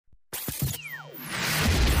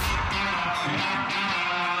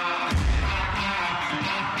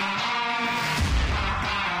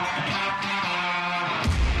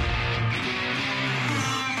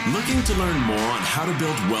Looking to learn more on how to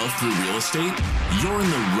build wealth through real estate? You're in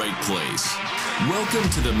the right place. Welcome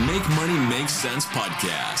to the Make Money Make Sense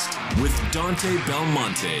podcast with Dante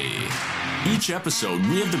Belmonte. Each episode,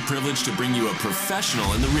 we have the privilege to bring you a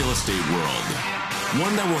professional in the real estate world.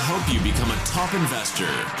 One that will help you become a top investor,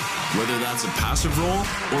 whether that's a passive role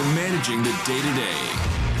or managing the day-to-day.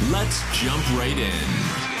 Let's jump right in.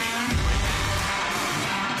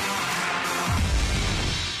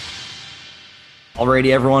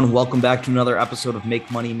 Alrighty, everyone. Welcome back to another episode of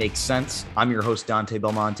Make Money Make Sense. I'm your host, Dante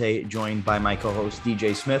Belmonte, joined by my co-host,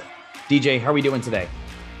 DJ Smith. DJ, how are we doing today?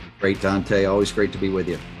 Great, Dante. Always great to be with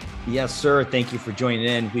you. Yes, sir. Thank you for joining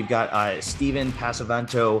in. We've got Steven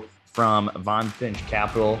Passavento from Von Finch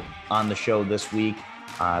Capital on the show this week.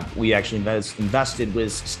 We actually invested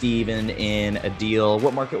with Steven in a deal.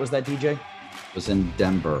 What market was that, DJ? It was in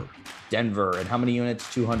Denver. And how many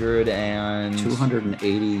units?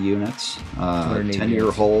 280 units.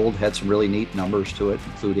 10-year hold. Had some really neat numbers to it,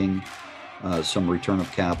 including some return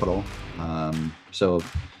of capital. So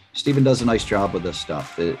Steven does a nice job with this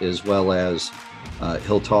stuff, as well as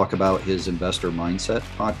he'll talk about his Investor Mindset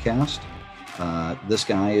podcast. This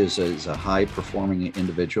guy is a high-performing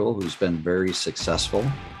individual who's been very successful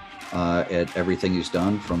at everything he's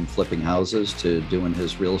done, from flipping houses to doing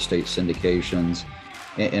his real estate syndications.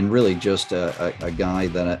 And really just a guy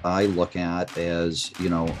that I look at as, you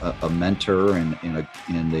know, a mentor and a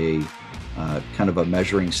kind of a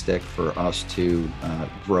measuring stick for us to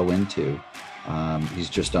grow into. He's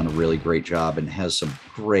just done a really great job and has some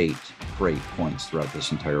great points throughout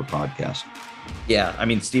this entire podcast. Yeah, I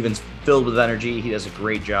mean, Steven's filled with energy. He does a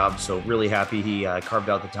great job. So really happy he carved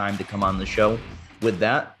out the time to come on the show. With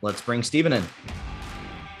that, let's bring Steven in.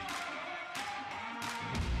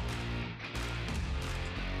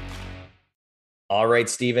 All right,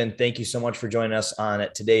 Steven, thank you so much for joining us on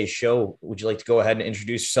today's show. Would you like to go ahead and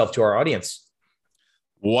introduce yourself to our audience?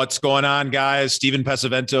 What's going on, guys? Steven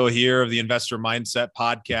Passavento here of the Investor Mindset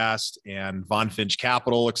podcast and Von Finch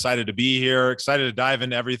Capital. Excited to be here. Excited to dive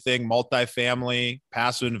into everything multifamily,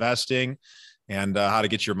 passive investing, and how to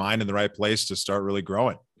get your mind in the right place to start really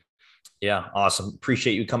growing. Yeah, awesome.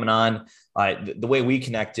 Appreciate you coming on. The way we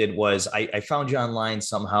connected was I found you online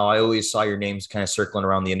somehow. I always saw your names kind of circling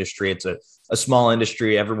around the industry. It's a small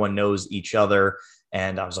industry. Everyone knows each other.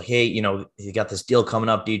 And I was like, hey, you know, you got this deal coming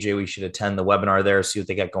up, DJ. We should attend the webinar there, see what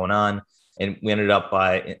they got going on. And we ended up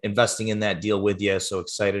investing in that deal with you. So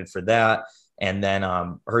excited for that. And then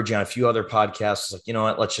heard you on a few other podcasts. Like, you know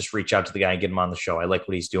what, let's just reach out to the guy and get him on the show. I like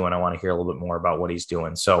what he's doing. I want to hear a little bit more about what he's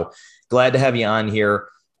doing. So glad to have you on here.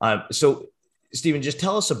 So Steven, just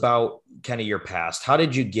tell us about kind of your past. How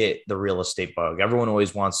did you get the real estate bug? Everyone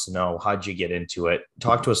always wants to know, how'd you get into it?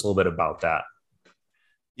 Talk to us a little bit about that.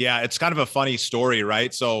 Yeah, it's kind of a funny story,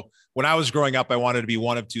 right? So when I was growing up, I wanted to be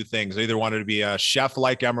one of two things. I either wanted to be a chef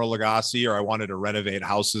like Emeril Lagasse, or I wanted to renovate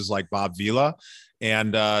houses like Bob Vila.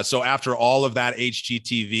 And so after all of that,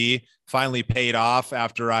 HGTV finally paid off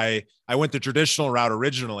after I went the traditional route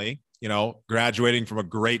originally, you know, graduating from a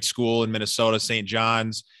great school in Minnesota, St.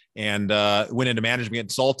 John's, and went into management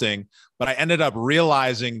consulting. But I ended up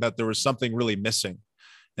realizing that there was something really missing.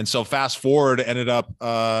 And so fast forward, ended up,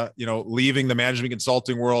 leaving the management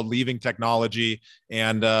consulting world, leaving technology,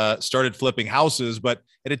 and started flipping houses. But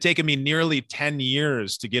it had taken me nearly 10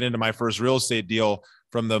 years to get into my first real estate deal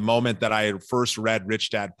from the moment that I first read Rich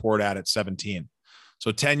Dad Poor Dad at 17.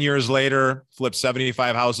 So 10 years later, flipped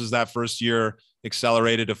 75 houses that first year,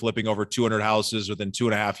 accelerated to flipping over 200 houses within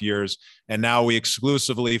 2.5 years. And now we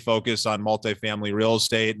exclusively focus on multifamily real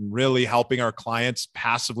estate and really helping our clients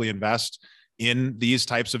passively invest in these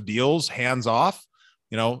types of deals, hands off,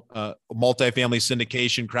 multifamily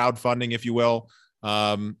syndication, crowdfunding, if you will.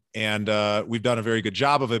 We've done a very good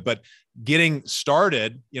job of it, but getting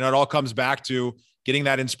started, it all comes back to getting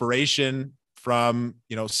that inspiration from,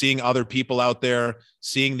 seeing other people out there,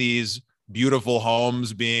 seeing these beautiful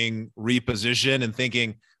homes being repositioned and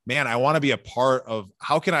thinking, man, I want to be a part of,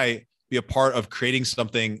 how can I be a part of creating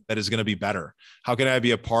something that is going to be better? How can I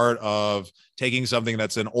be a part of taking something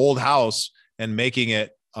that's an old house and making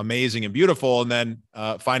it amazing and beautiful? And then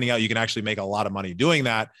finding out you can actually make a lot of money doing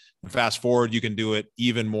that. And fast forward, you can do it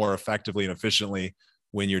even more effectively and efficiently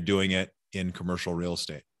when you're doing it in commercial real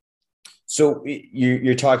estate. So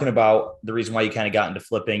you're talking about the reason why you kind of got into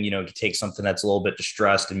flipping, you take something that's a little bit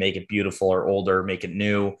distressed and make it beautiful or older, make it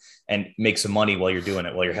new, and make some money while you're doing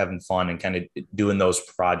it, while you're having fun and kind of doing those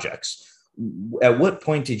projects. At what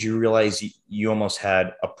point did you realize you almost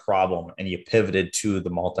had a problem and you pivoted to the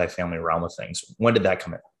multifamily realm of things? When did that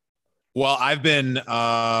come in? Well, I've been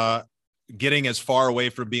getting as far away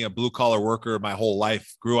from being a blue collar worker my whole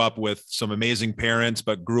life. Grew up with some amazing parents,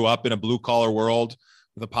 but grew up in a blue collar world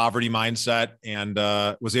with a poverty mindset, and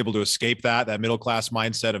was able to escape that middle class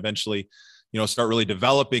mindset. Eventually, start really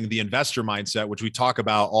developing the investor mindset, which we talk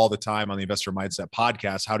about all the time on the Investor Mindset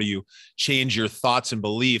podcast. How do you change your thoughts and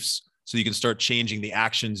beliefs so you can start changing the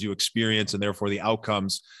actions you experience and therefore the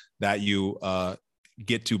outcomes that you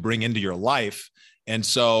get to bring into your life? And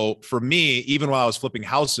so for me, even while I was flipping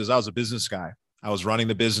houses, I was a business guy. I was running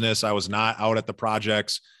the business. I was not out at the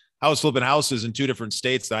projects. I was flipping houses in 2 different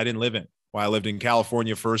states that I didn't live in. Well, I lived in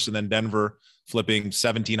California first and then Denver, flipping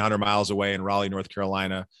 1,700 miles away in Raleigh, North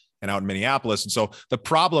Carolina, and out in Minneapolis. And so the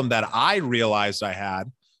problem that I realized I had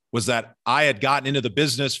was that I had gotten into the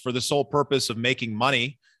business for the sole purpose of making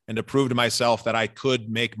money and to prove to myself that I could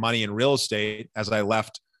make money in real estate as I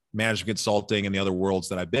left management consulting and the other worlds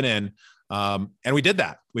that I've been in. And we did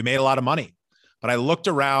that. We made a lot of money. But I looked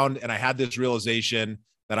around and I had this realization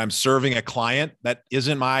that I'm serving a client that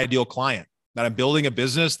isn't my ideal client, that I'm building a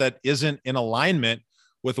business that isn't in alignment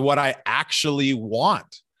with what I actually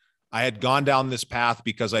want. I had gone down this path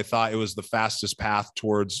because I thought it was the fastest path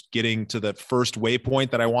towards getting to the first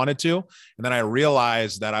waypoint that I wanted to. And then I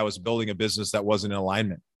realized that I was building a business that wasn't in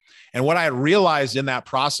alignment. And what I had realized in that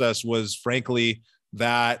process was, frankly,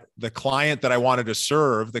 that the client that I wanted to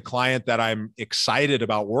serve, the client that I'm excited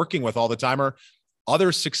about working with all the time, are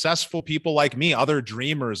other successful people like me, other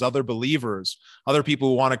dreamers, other believers, other people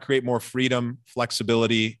who want to create more freedom,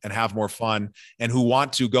 flexibility, and have more fun, and who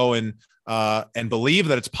want to go and believe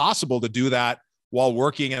that it's possible to do that while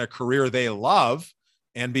working in a career they love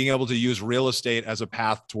and being able to use real estate as a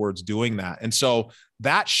path towards doing that. And so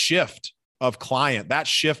that shift of client, that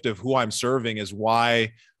shift of who I'm serving is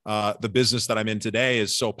why the business that I'm in today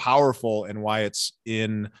is so powerful and why it's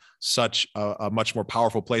in such a much more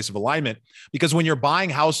powerful place of alignment. Because when you're buying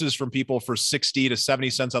houses from people for 60 to 70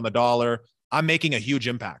 cents on the dollar, I'm making a huge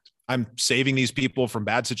impact. I'm saving these people from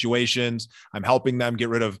bad situations. I'm helping them get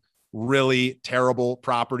rid of really terrible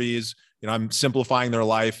properties. I'm simplifying their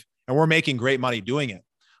life, and we're making great money doing it.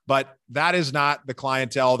 But that is not the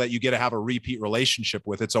clientele that you get to have a repeat relationship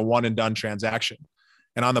with. It's a one and done transaction.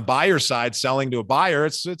 And on the buyer side, selling to a buyer,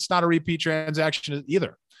 it's not a repeat transaction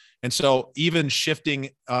either. And so even shifting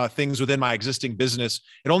things within my existing business,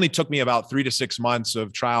 it only took me about 3 to 6 months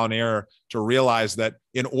of trial and error to realize that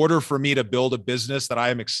in order for me to build a business that I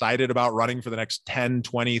am excited about running for the next 10,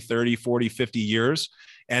 20, 30, 40, 50 years,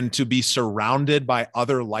 and to be surrounded by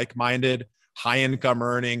other like-minded, high income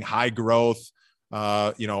earning, high growth,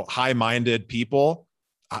 high-minded people,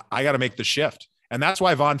 I got to make the shift. And that's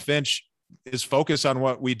why Von Finch is focused on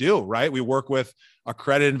what we do, right? We work with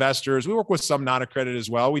accredited investors. We work with some non-accredited as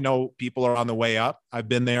well. We know people are on the way up. I've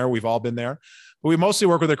been there. We've all been there. But we mostly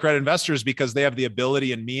work with accredited investors because they have the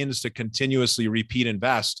ability and means to continuously repeat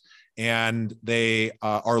invest. And they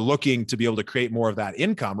are looking to be able to create more of that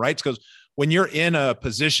income, right? Because when you're in a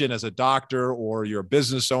position as a doctor, or you're a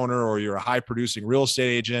business owner, or you're a high producing real estate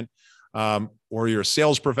agent, or you're a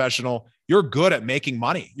sales professional, you're good at making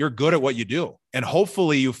money. You're good at what you do. And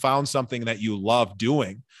hopefully you found something that you love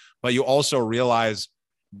doing, but you also realize,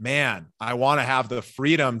 man, I want to have the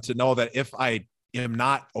freedom to know that if I am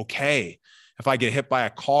not okay, if I get hit by a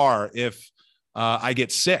car, if I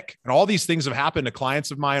get sick, and all these things have happened to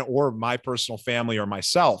clients of mine or my personal family or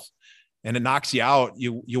myself, and it knocks you out,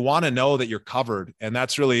 you want to know that you're covered. And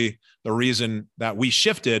that's really the reason that we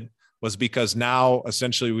shifted, was because now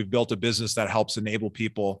essentially we've built a business that helps enable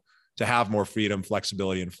people to have more freedom,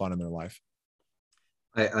 flexibility, and fun in their life.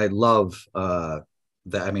 I love that.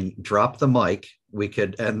 I mean, drop the mic. We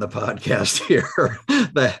could end the podcast here.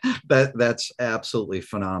 That's absolutely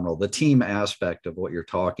phenomenal. The team aspect of what you're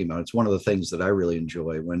talking about, it's one of the things that I really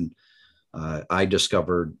enjoy. When I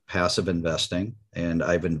discovered passive investing, and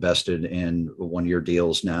I've invested in one-year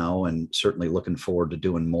deals now, and certainly looking forward to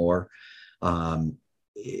doing more.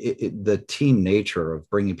 The team nature of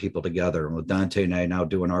bringing people together, and with Dante and I now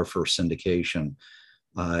doing our first syndication,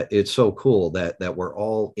 it's so cool that we're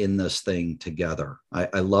all in this thing together.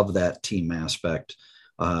 I love that team aspect.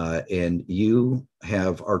 And you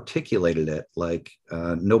have articulated it like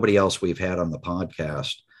nobody else we've had on the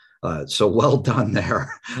podcast. So well done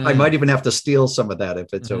there. I might even have to steal some of that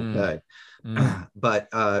if it's okay.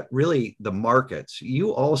 But really the markets,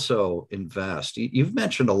 you also invest. You've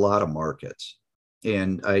mentioned a lot of markets.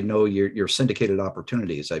 And I know your syndicated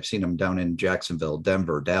opportunities. I've seen them down in Jacksonville,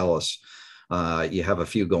 Denver, Dallas. You have a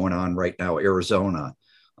few going on right now, Arizona,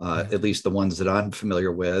 at least the ones that I'm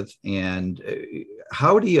familiar with. And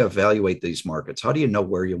how do you evaluate these markets? How do you know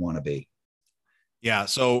where you want to be? Yeah.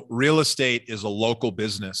 So real estate is a local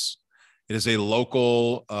business. It is a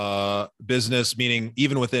local business, meaning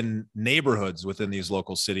even within neighborhoods within these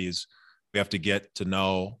local cities, we have to get to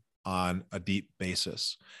know on a deep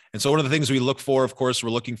basis. And so one of the things we look for, of course,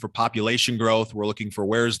 we're looking for population growth. We're looking for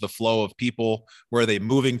where's the flow of people, where are they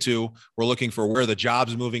moving to? We're looking for where the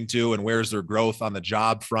jobs moving to and where's their growth on the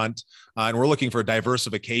job front. And we're looking for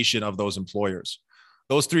diversification of those employers.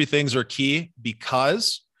 Those three things are key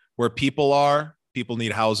because where people are, people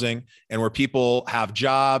need housing, and where people have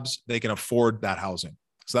jobs, they can afford that housing.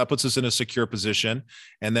 So that puts us in a secure position.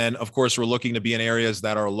 And then, of course, we're looking to be in areas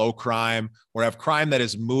that are low crime or have crime that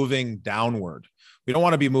is moving downward. We don't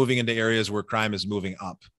want to be moving into areas where crime is moving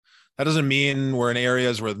up. That doesn't mean we're in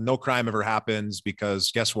areas where no crime ever happens,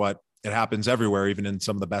 because guess what? It happens everywhere, even in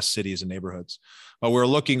some of the best cities and neighborhoods. But we're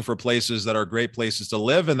looking for places that are great places to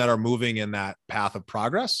live and that are moving in that path of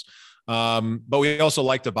progress. But we also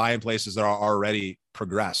like to buy in places that are already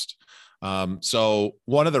progressed. So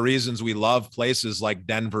one of the reasons we love places like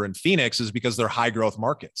Denver and Phoenix is because they're high growth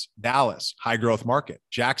markets. Dallas, high growth market.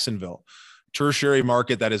 Jacksonville, tertiary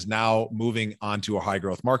market that is now moving onto a high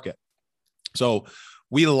growth market. So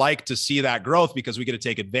we like to see that growth because we get to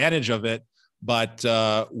take advantage of it. But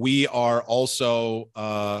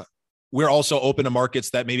we're also open to markets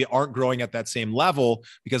that maybe aren't growing at that same level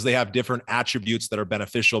because they have different attributes that are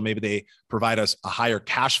beneficial. Maybe they provide us a higher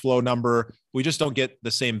cash flow number. We just don't get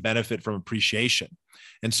the same benefit from appreciation.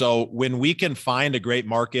 And so when we can find a great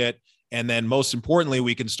market, and then most importantly,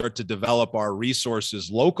 we can start to develop our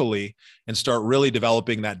resources locally and start really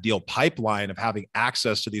developing that deal pipeline of having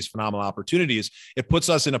access to these phenomenal opportunities, it puts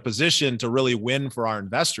us in a position to really win for our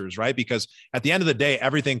investors, right? Because at the end of the day,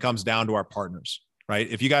 everything comes down to our partners. Right?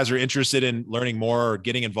 If you guys are interested in learning more or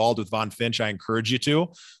getting involved with Von Finch, I encourage you to.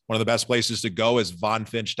 One of the best places to go is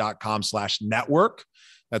vonfinch.com/network.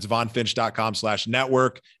 That's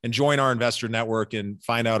vonfinch.com/network, and join our investor network and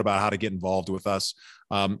find out about how to get involved with us.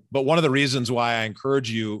 But one of the reasons why I encourage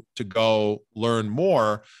you to go learn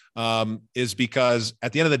more is because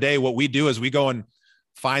at the end of the day, what we do is we go and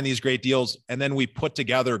find these great deals, and then we put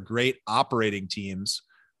together great operating teams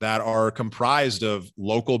that are comprised of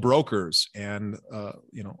local brokers and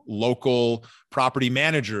local property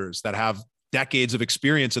managers that have decades of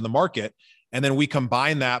experience in the market. And then we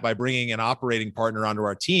combine that by bringing an operating partner onto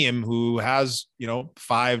our team who has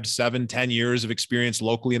 5, 7, 10 years of experience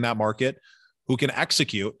locally in that market, who can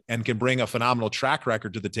execute and can bring a phenomenal track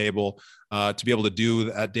record to the table to be able to do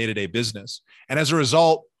that day-to-day business. And as a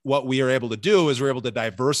result, what we are able to do is we're able to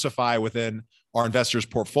diversify within our investors'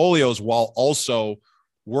 portfolios while also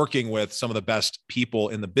working with some of the best people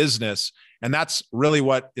in the business. And that's really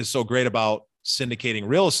what is so great about syndicating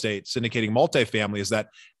real estate, syndicating multifamily, is that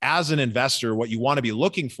as an investor, what you want to be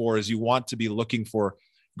looking for is you want to be looking for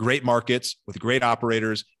great markets with great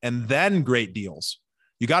operators and then great deals.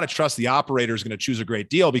 You got to trust the operator is going to choose a great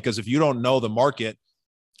deal, because if you don't know the market,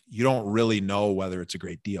 you don't really know whether it's a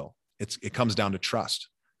great deal. It comes down to trust,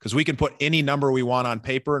 because we can put any number we want on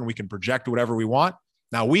paper and we can project whatever we want.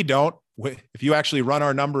 Now we don't. If you actually run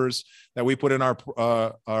our numbers that we put in our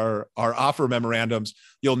offer memorandums,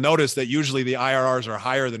 you'll notice that usually the IRRs are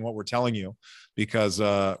higher than what we're telling you, because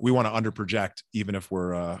we want to underproject, even if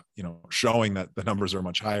we're showing that the numbers are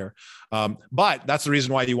much higher. But that's the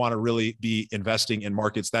reason why you want to really be investing in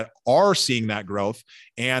markets that are seeing that growth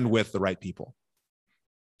and with the right people.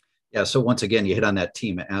 Yeah. So once again, you hit on that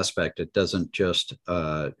team aspect. It doesn't just,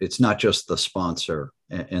 it's not just the sponsor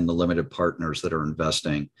and the limited partners that are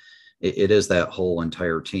investing. It is that whole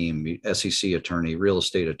entire team, SEC attorney, real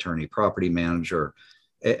estate attorney, property manager.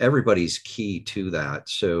 Everybody's key to that.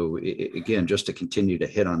 So again, just to continue to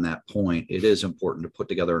hit on that point, it is important to put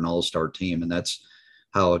together an all-star team. And that's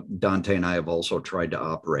how Dante and I have also tried to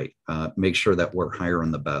operate, make sure that we're hiring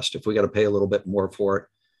the best. If we got to pay a little bit more for it,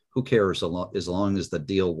 who cares? As long as the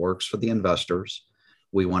deal works for the investors,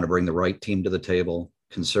 we want to bring the right team to the table,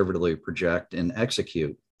 conservatively project and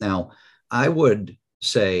execute. Now, I would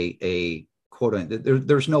say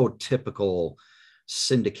there's no typical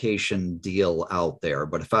syndication deal out there,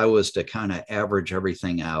 but if I was to kind of average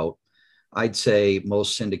everything out, I'd say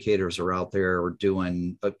most syndicators are out there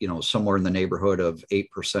doing, somewhere in the neighborhood of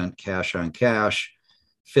 8% cash on cash,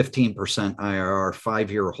 15% IRR,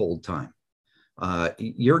 5-year hold time.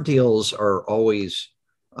 Your deals are always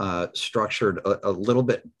structured a little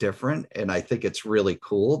bit different, and I think it's really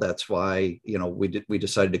cool. That's why we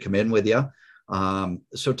decided to come in with you.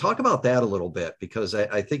 So talk about that a little bit, because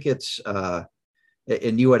I think it's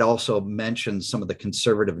and you had also mentioned some of the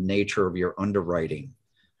conservative nature of your underwriting.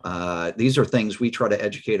 These are things we try to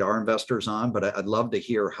educate our investors on, but I'd love to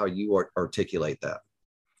hear how you articulate that.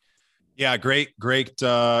 Yeah, great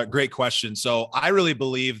question. So I really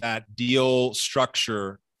believe that deal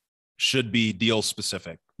structure should be deal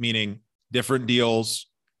specific, meaning different deals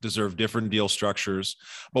deserve different deal structures.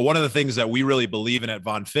 But one of the things that we really believe in at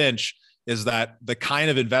Von Finch is that the kind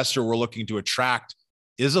of investor we're looking to attract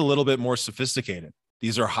is a little bit more sophisticated.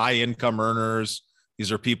 These are high income earners.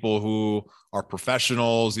 These are people who are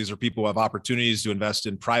professionals. These are people who have opportunities to invest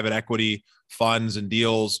in private equity funds and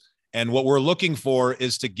deals. And what we're looking for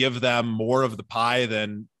is to give them more of the pie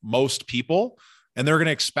than most people, and they're going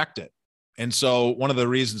to expect it. And so one of the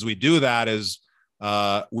reasons we do that is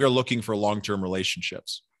we're looking for long-term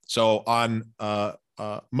relationships. So on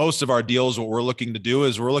most of our deals, what we're looking to do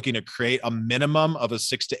is we're looking to create a minimum of a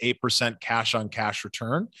 6 to 8% cash on cash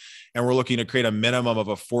return. And we're looking to create a minimum of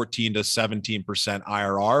a 14 to 17%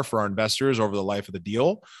 IRR for our investors over the life of the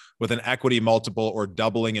deal, with an equity multiple or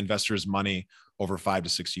doubling investors' money over 5 to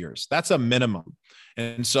 6 years. That's a minimum.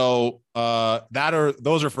 And so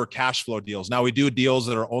those are for cash flow deals. Now we do deals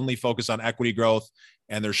that are only focused on equity growth,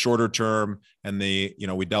 and they're shorter term, and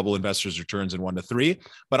we double investors' returns in 1 to 3.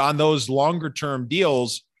 But on those longer term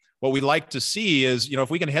deals, what we like to see is, if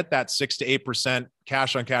we can hit that 6 to 8%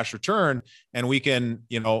 cash on cash return, and we can,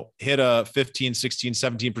 hit a 15, 16,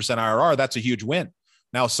 17% IRR, that's a huge win.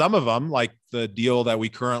 Now, some of them, like the deal that we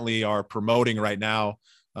currently are promoting right now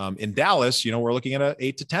in Dallas, we're looking at a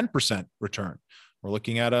 8 to 10% return. We're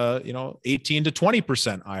looking at a, 18 to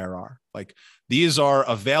 20% IRR. Like, these are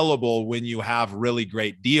available when you have really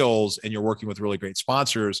great deals and you're working with really great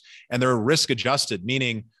sponsors, and they're risk adjusted,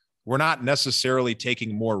 meaning we're not necessarily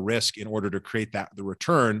taking more risk in order to create the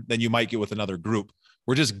return than you might get with another group.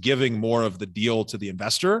 We're just giving more of the deal to the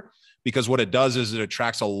investor, because what it does is it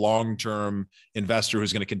attracts a long-term investor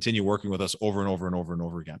who's going to continue working with us over and over and over and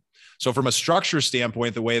over again. So from a structure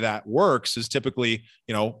standpoint, the way that works is typically,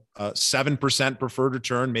 a 7% preferred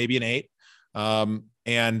return, maybe an 8,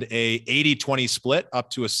 and a 80-20 split up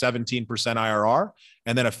to a 17% IRR,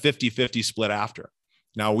 and then a 50-50 split after.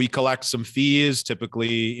 Now we collect some fees,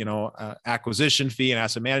 typically, acquisition fee and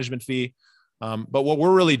asset management fee. But what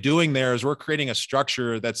we're really doing there is we're creating a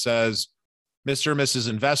structure that says, Mr. and Mrs.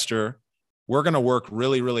 Investor, we're going to work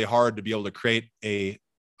really, really hard to be able to create a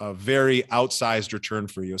very outsized return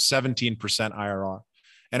for you, a 17% IRR.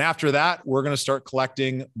 And after that, we're going to start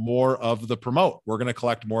collecting more of the promote. We're going to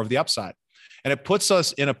collect more of the upside. And it puts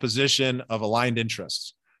us in a position of aligned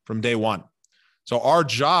interests from day one. So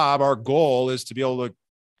our goal is to be able to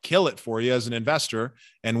kill it for you as an investor.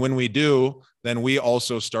 And when we do, then we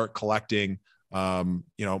also start collecting,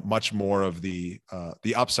 much more of the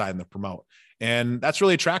upside and the promote. And that's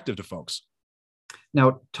really attractive to folks.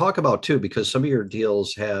 Now, talk about too, because some of your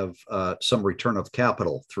deals have some return of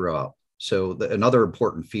capital throughout. So another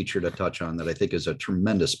important feature to touch on that I think is a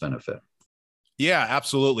tremendous benefit. Yeah,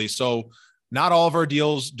 absolutely. So not all of our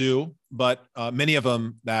deals do, but many of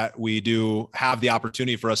them that we do have the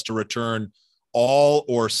opportunity for us to return all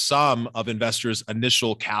or some of investors'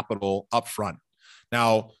 initial capital upfront.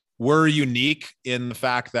 Now, we're unique in the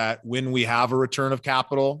fact that when we have a return of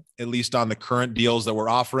capital, at least on the current deals that we're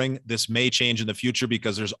offering, this may change in the future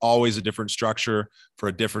because there's always a different structure for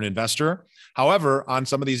a different investor. However, on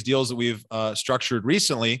some of these deals that we've structured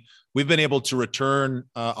recently, we've been able to return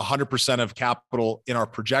 100% of capital in our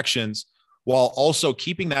projections, while also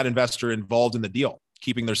keeping that investor involved in the deal,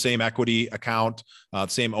 keeping their same equity account,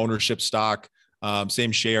 same ownership stock,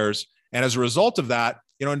 same shares. And as a result of that,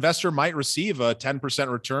 investor might receive a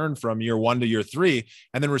 10% return from year 1 to year 3,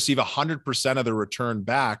 and then receive 100% of their return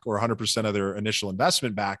back, or 100% of their initial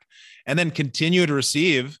investment back, and then continue to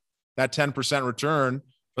receive that 10% return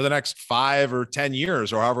for the next 5 or 10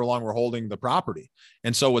 years, or however long we're holding the property.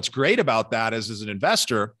 And so what's great about that is, as an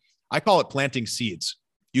investor, I call it planting seeds.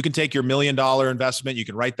 You can take your $1 million investment, you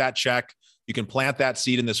can write that check, you can plant that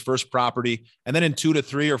seed in this first property, and then in 2 to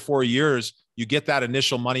 3 or 4 years, you get that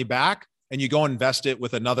initial money back, and you go invest it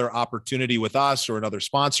with another opportunity with us or another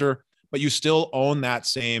sponsor, but you still own that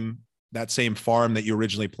same farm that you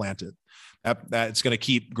originally planted. That it's going to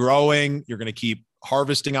keep growing. You're going to keep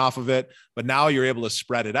harvesting off of it, but now you're able to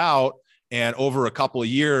spread it out. And over a couple of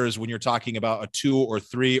years, when you're talking about a 2 or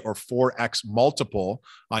 3 or 4x multiple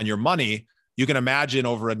on your money, you can imagine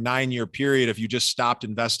over a 9-year period, if you just stopped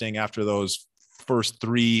investing after those first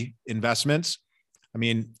 3 investments, I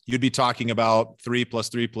mean, you'd be talking about 3 plus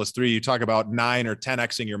 3 plus 3. You talk about 9 or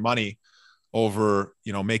 10xing your money over,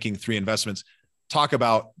 making 3 investments. Talk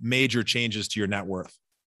about major changes to your net worth.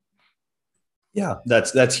 Yeah,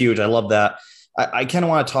 that's huge. I love that. I kind of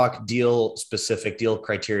want to talk deal specific, deal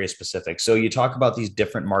criteria specific. So you talk about these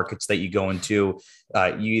different markets that you go into.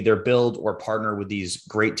 You either build or partner with these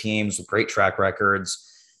great teams with great track records.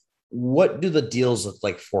 what do the deals look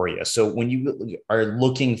like for you? So when you are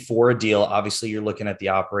looking for a deal, obviously you're looking at the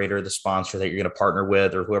operator, the sponsor that you're going to partner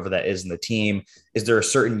with, or whoever that is in the team. Is there a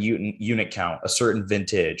certain unit count, a certain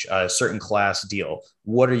vintage, a certain class deal?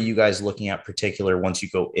 What are you guys looking at particular once you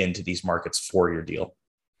go into these markets for your deal?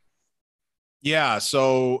 Yeah.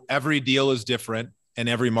 So every deal is different and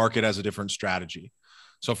every market has a different strategy.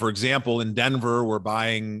 So for example, in Denver, we're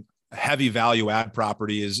buying heavy value add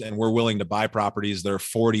properties, and we're willing to buy properties that are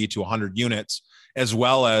 40 to 100 units, as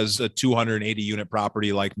well as a 280 unit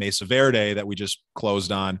property like Mesa Verde that we just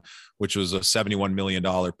closed on, which was a $71 million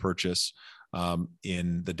purchase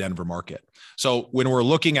in the Denver market. So when we're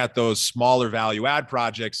looking at those smaller value add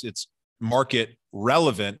projects, it's market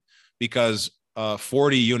relevant because a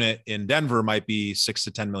 40 unit in Denver might be $6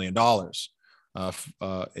 to $10 million. A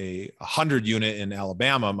 100 unit in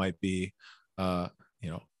Alabama might be,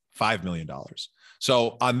 $5 million.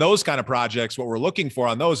 So on those kind of projects, what we're looking for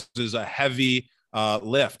on those is a heavy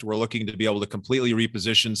lift. We're looking to be able to completely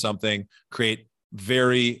reposition something, create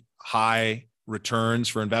very high returns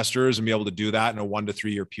for investors, and be able to do that in a 1 to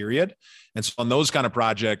 3 year period. And so on those kind of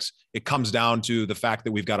projects, it comes down to the fact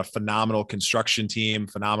that we've got a phenomenal construction team,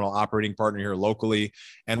 phenomenal operating partner here locally,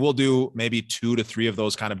 and we'll do maybe 2 to 3 of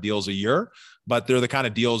those kind of deals a year. But they're the kind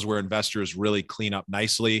of deals where investors really clean up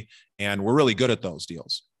nicely, and we're really good at those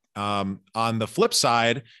deals. On the flip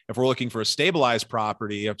side, if we're looking for a stabilized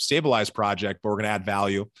property, a stabilized project, but we're going to add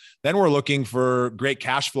value, then we're looking for great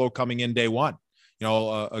cash flow coming in day one.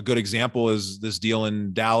 A good example is this deal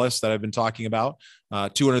in Dallas that I've been talking about,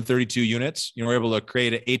 232 units. We're able to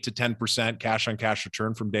create an 8 to 10% cash on cash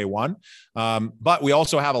return from day one. But we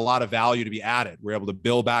also have a lot of value to be added. We're able to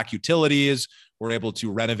build back utilities. We're able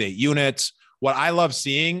to renovate units. What I love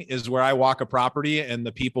seeing is where I walk a property and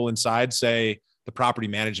the people inside say, the property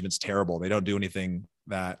management's terrible. They don't do anything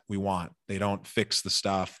that we want. They don't fix the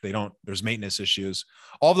stuff. There's maintenance issues.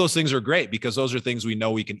 All of those things are great because those are things we know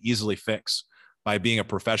we can easily fix by being a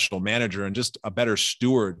professional manager and just a better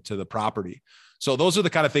steward to the property. So those are the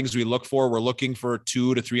kind of things we look for. We're looking for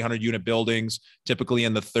 200 to 300 unit buildings, typically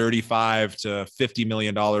in the $35 to $50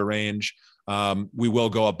 million range. We will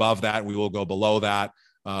go above that. We will go below that.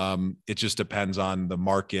 It just depends on the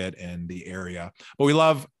market and the area, but we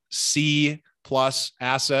love C+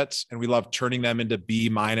 assets, and we love turning them into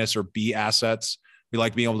B- or B assets. We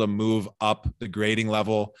like being able to move up the grading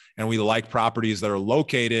level, and we like properties that are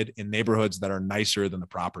located in neighborhoods that are nicer than the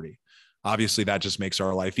property. Obviously, that just makes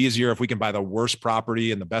our life easier. If we can buy the worst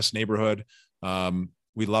property in the best neighborhood,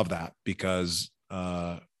 we love that because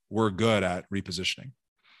we're good at repositioning.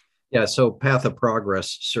 Yeah, so path of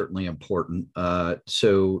progress, certainly important.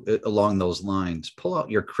 So along those lines, pull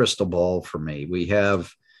out your crystal ball for me. We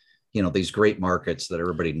have these great markets that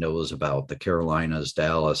everybody knows about, the Carolinas,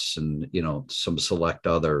 Dallas, and, some select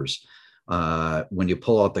others. When you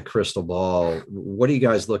pull out the crystal ball, what are you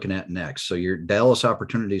guys looking at next? So your Dallas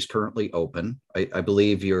opportunity is currently open. I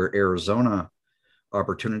believe your Arizona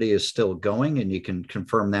opportunity is still going, and you can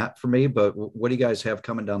confirm that for me, but what do you guys have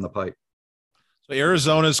coming down the pipe? So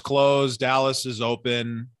Arizona's closed. Dallas is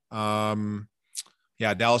open.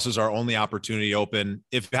 Dallas is our only opportunity open.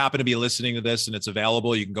 If you happen to be listening to this and it's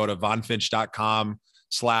available, you can go to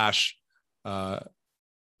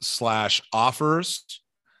vonfinch.com/offers,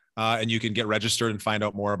 and you can get registered and find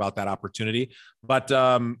out more about that opportunity. But,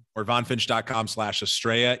 or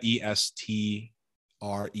vonfinch.com/Estrella,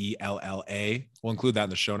 ESTRELLA. We'll include that in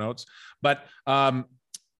the show notes. But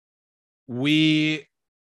we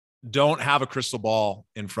don't have a crystal ball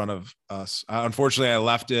in front of us. Unfortunately, I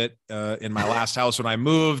left it in my last house when I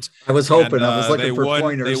moved. I was hoping. I was looking for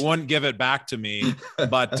pointers. They wouldn't give it back to me.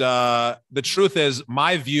 But the truth is,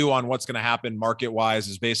 my view on what's going to happen market-wise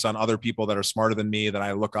is based on other people that are smarter than me that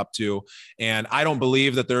I look up to. And I don't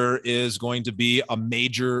believe that there is going to be a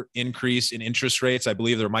major increase in interest rates. I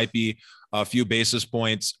believe there might be a few basis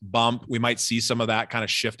points bump. We might see some of that kind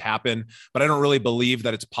of shift happen. But I don't really believe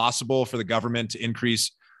that it's possible for the government to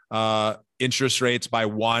increase interest rates by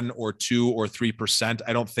 1 or 2 or 3%.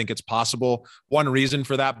 I don't think it's possible. One reason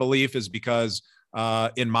for that belief is because,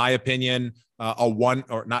 in my opinion,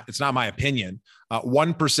 it's not my opinion,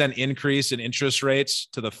 1% increase in interest rates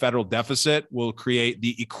to the federal deficit will create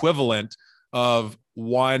the equivalent of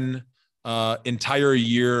one entire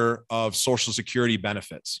year of Social Security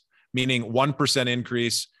benefits, meaning 1%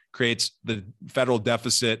 increase creates the federal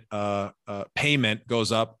deficit payment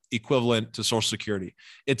goes up equivalent to Social Security.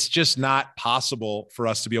 It's just not possible for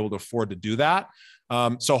us to be able to afford to do that.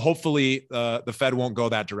 So hopefully the Fed won't go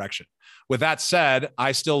that direction. With that said,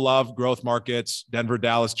 I still love growth markets, Denver,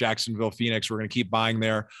 Dallas, Jacksonville, Phoenix. We're going to keep buying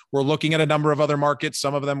there. We're looking at a number of other markets.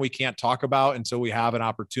 Some of them we can't talk about until we have an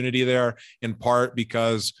opportunity there, in part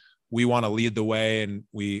because we want to lead the way and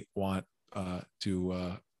we want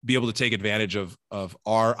to be able to take advantage of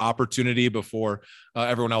our opportunity before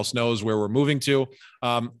everyone else knows where we're moving to.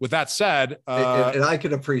 With that said, and I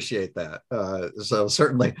can appreciate that. So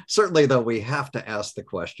certainly though, we have to ask the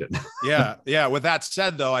question. Yeah. With that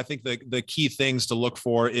said, though, I think the key things to look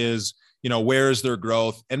for is, where is their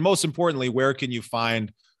growth? And most importantly, where can you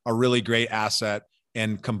find a really great asset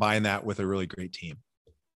and combine that with a really great team?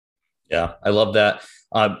 Yeah, I love that.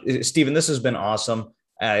 Stephen, this has been awesome.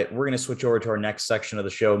 We're going to switch over to our next section of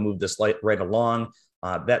the show, move this right along.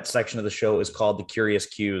 That section of the show is called the Curious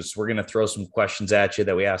Q's. We're going to throw some questions at you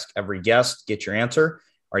that we ask every guest. Get your answer.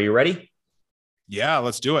 Are you ready? Yeah,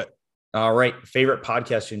 let's do it. All right. Favorite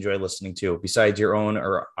podcast you enjoy listening to besides your own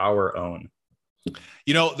or our own?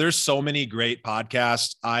 There's so many great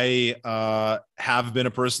podcasts. I have been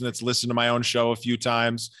a person that's listened to my own show a few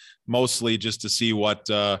times, mostly just to see what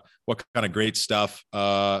kind of great stuff,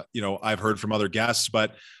 I've heard from other guests.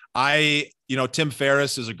 But Tim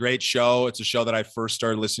Ferriss is a great show. It's a show that I first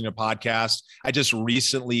started listening to podcasts. I just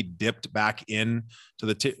recently dipped back in to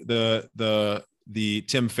the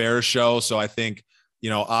Tim Ferriss show. So I think,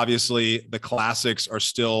 obviously the classics are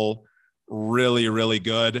still really, really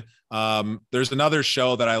good. There's another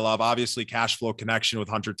show that I love. Obviously, Cash Flow Connection with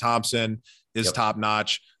Hunter Thompson is top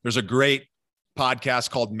notch. There's a great podcast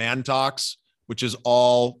called Man Talks, which is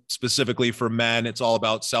all specifically for men. It's all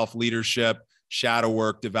about self-leadership, shadow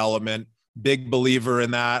work, development. Big believer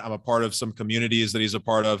in that. I'm a part of some communities that he's a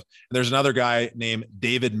part of. And there's another guy named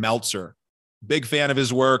David Meltzer. Big fan of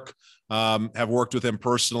his work. Have worked with him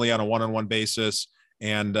personally on a one-on-one basis.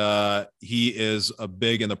 And he is a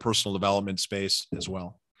big in the personal development space as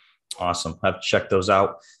well. Awesome. I've checked those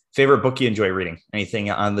out. Favorite book you enjoy reading? Anything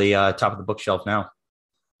on the top of the bookshelf now?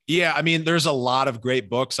 Yeah, I mean, there's a lot of great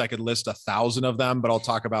books. I could list 1,000 of them, but I'll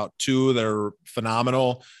talk about two that are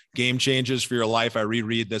phenomenal. Game Changers for Your Life. I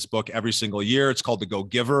reread this book every single year. It's called The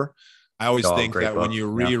Go-Giver. I always think that when you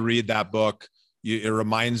reread that book, it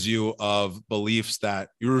reminds you of beliefs that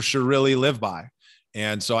you should really live by.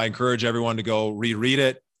 And so I encourage everyone to go reread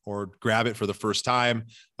it or grab it for the first time.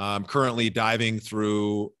 I'm currently diving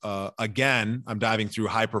through, I'm diving through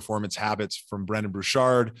High Performance Habits from Brendon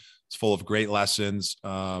Burchard. It's full of great lessons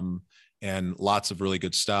and lots of really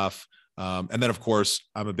good stuff. And then, of course,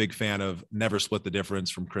 I'm a big fan of Never Split the Difference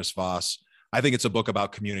from Chris Voss. I think it's a book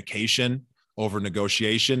about communication over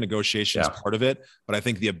negotiation. Negotiation is part of it, but I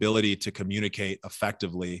think the ability to communicate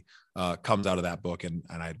effectively comes out of that book, and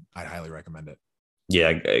I'd highly recommend it.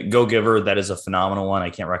 Yeah, Go-Giver, that is a phenomenal one. I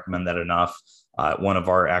can't recommend that enough. One of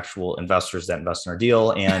our actual investors that invest in our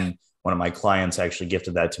deal and one of my clients actually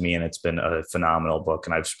gifted that to me, and it's been a phenomenal book,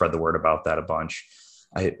 and I've spread the word about that a bunch.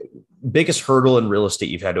 Biggest hurdle in real estate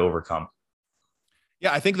you've had to overcome?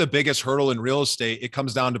 Yeah, I think the biggest hurdle in real estate, it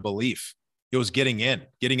comes down to belief. It was getting in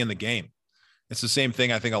the game. It's the same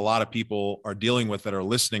thing I think a lot of people are dealing with that are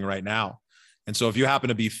listening right now. And so if you happen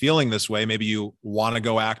to be feeling this way, maybe you want to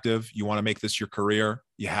go active, you want to make this your career,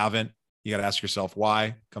 you haven't, you got to ask yourself why.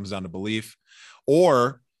 It comes down to belief.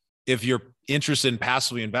 Or if you're interested in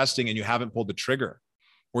passively investing and you haven't pulled the trigger,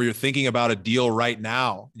 or you're thinking about a deal right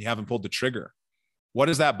now and you haven't pulled the trigger, what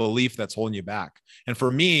is that belief that's holding you back? And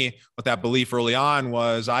for me, what that belief early on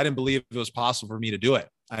was, I didn't believe it was possible for me to do it.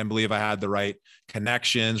 I didn't believe I had the right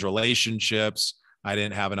connections, relationships. I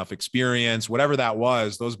didn't have enough experience, whatever that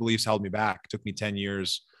was. Those beliefs held me back. It took me 10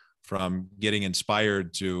 years from getting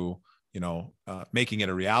inspired to, making it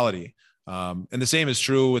a reality. And the same is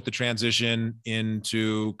true with the transition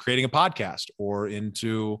into creating a podcast or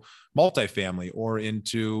into multifamily or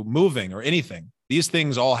into moving or anything. These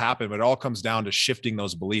things all happen, but it all comes down to shifting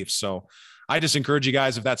those beliefs. So I just encourage you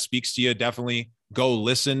guys, if that speaks to you, definitely go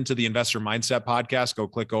listen to the Investor Mindset podcast. Go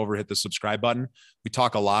click over, hit the subscribe button. We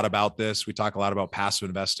talk a lot about this. We talk a lot about passive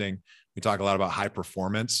investing. We talk a lot about high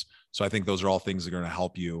performance. So I think those are all things that are going to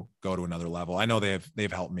help you go to another level. I know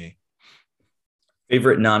they've helped me.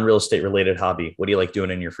 Favorite non-real estate related hobby? What do you like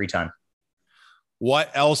doing in your free time?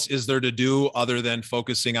 What else is there to do other than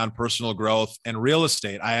focusing on personal growth and real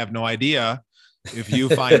estate? I have no idea. If you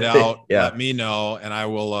find out, let me know and I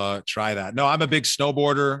will try that. No, I'm a big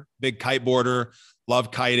snowboarder, big kiteboarder, love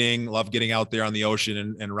kiting, love getting out there on the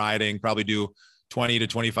ocean and riding, probably do 20 to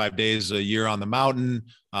 25 days a year on the mountain,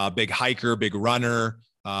 big hiker, big runner,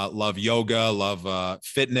 love yoga, love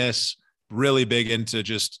fitness, really big into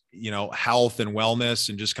just, health and wellness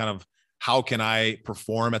and just kind of how can I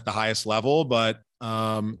perform at the highest level. But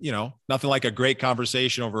Nothing like a great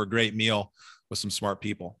conversation over a great meal with some smart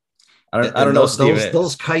people. I don't know,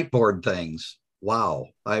 those kiteboard things. Wow.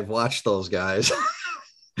 I've watched those guys.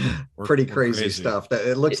 Pretty crazy stuff.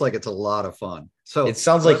 It looks like it's a lot of fun. So it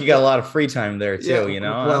sounds like you got a lot of free time there too.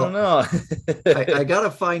 Well, I don't know. I got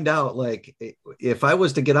to find out, like, if I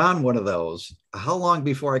was to get on one of those, how long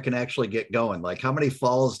before I can actually get going? Like, how many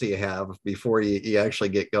falls do you have before you actually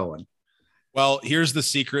get going? Well, here's the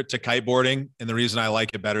secret to kiteboarding. And the reason I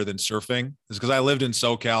like it better than surfing is because I lived in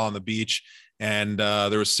SoCal on the beach, and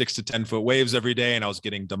there was 6 to 10 foot waves every day, and I was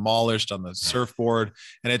getting demolished on the surfboard,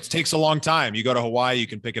 and it takes a long time. You go to Hawaii, you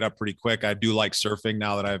can pick it up pretty quick. I do like surfing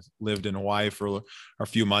now that I've lived in Hawaii for a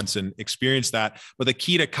few months and experienced that. But the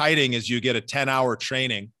key to kiting is you get a 10-hour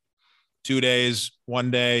training, 2 days,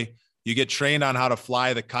 1 day. You get trained on how to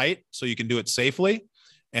fly the kite so you can do it safely.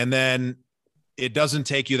 And then it doesn't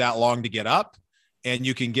take you that long to get up, and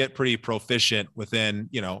you can get pretty proficient within,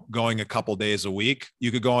 going a couple days a week.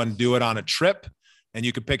 You could go and do it on a trip, and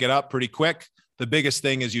you could pick it up pretty quick. The biggest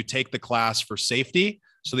thing is you take the class for safety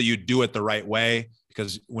so that you do it the right way,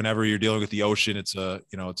 because whenever you're dealing with the ocean, it's a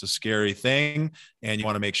scary thing, and you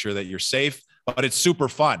want to make sure that you're safe. But it's super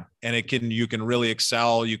fun, and you can really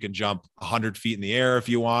excel. You can jump 100 feet in the air if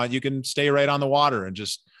you want. You can stay right on the water and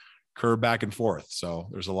just curve back and forth. So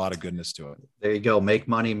there's a lot of goodness to it. There you go. Make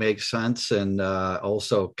money make sense. And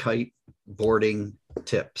also kite boarding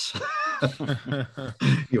tips.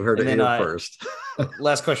 You heard it here first.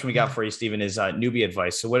 Last question we got for you, Stephen, is newbie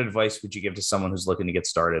advice. So what advice would you give to someone who's looking to get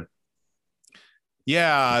started?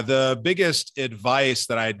 Yeah, the biggest advice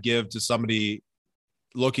that I'd give to somebody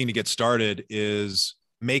looking to get started is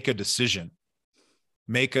make a decision.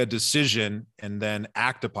 Make a decision and then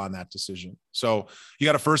act upon that decision. So you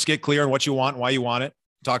got to first get clear on what you want, why you want it.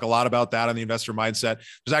 Talk a lot about that on the Investor Mindset.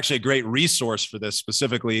 There's actually a great resource for this,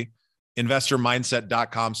 specifically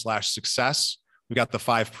investormindset.com/success. We got the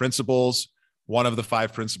 5 principles. One of the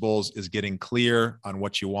 5 principles is getting clear on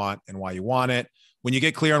what you want and why you want it. When you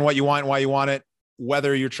get clear on what you want and why you want it,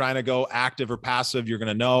 whether you're trying to go active or passive, you're going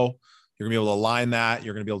to know, you're going to be able to align that.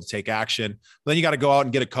 You're going to be able to take action. But then you got to go out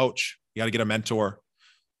and get a coach. You got to get a mentor.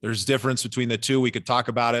 There's difference between the two. We could talk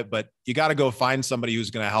about it, but you got to go find somebody who's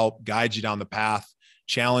going to help guide you down the path,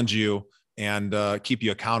 challenge you, and keep you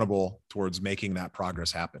accountable towards making that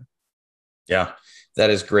progress happen. Yeah, that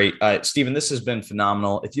is great. Stephen, this has been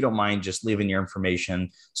phenomenal. If you don't mind just leaving your information.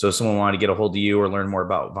 So if someone wanted to get a hold of you or learn more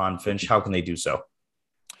about Von Finch, how can they do so?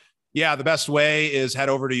 Yeah, the best way is head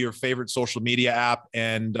over to your favorite social media app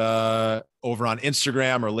and over on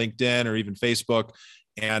Instagram or LinkedIn or even Facebook,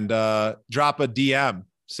 and drop a DM.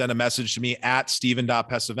 Send a message to me at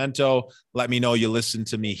Steven.Pesavento. Let me know you listened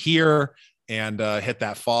to me here, and hit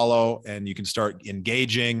that follow, and you can start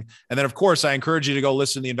engaging. And then, of course, I encourage you to go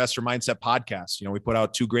listen to the Investor Mindset podcast. We put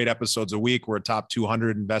out 2 great episodes a week. We're a top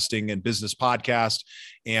 200 investing and business podcast.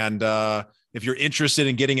 And if you're interested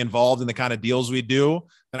in getting involved in the kind of deals we do,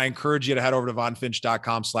 then I encourage you to head over to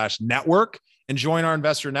vonfinch.com/network and join our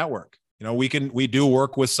investor network. We do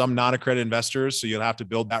work with some non-accredited investors, so you'll have to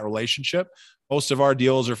build that relationship. Most of our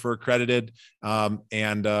deals are for accredited,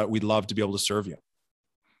 and we'd love to be able to serve you.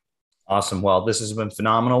 Awesome. Well, this has been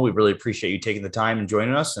phenomenal. We really appreciate you taking the time and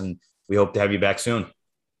joining us, and we hope to have you back soon.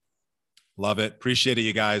 Love it. Appreciate it,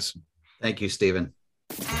 you guys. Thank you, Stephen.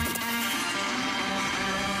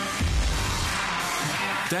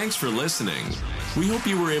 Thanks for listening. We hope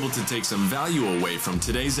you were able to take some value away from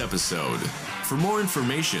today's episode. For more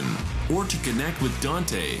information or to connect with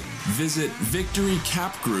Dante, visit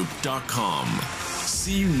victorycapgroup.com.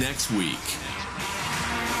 See you next week.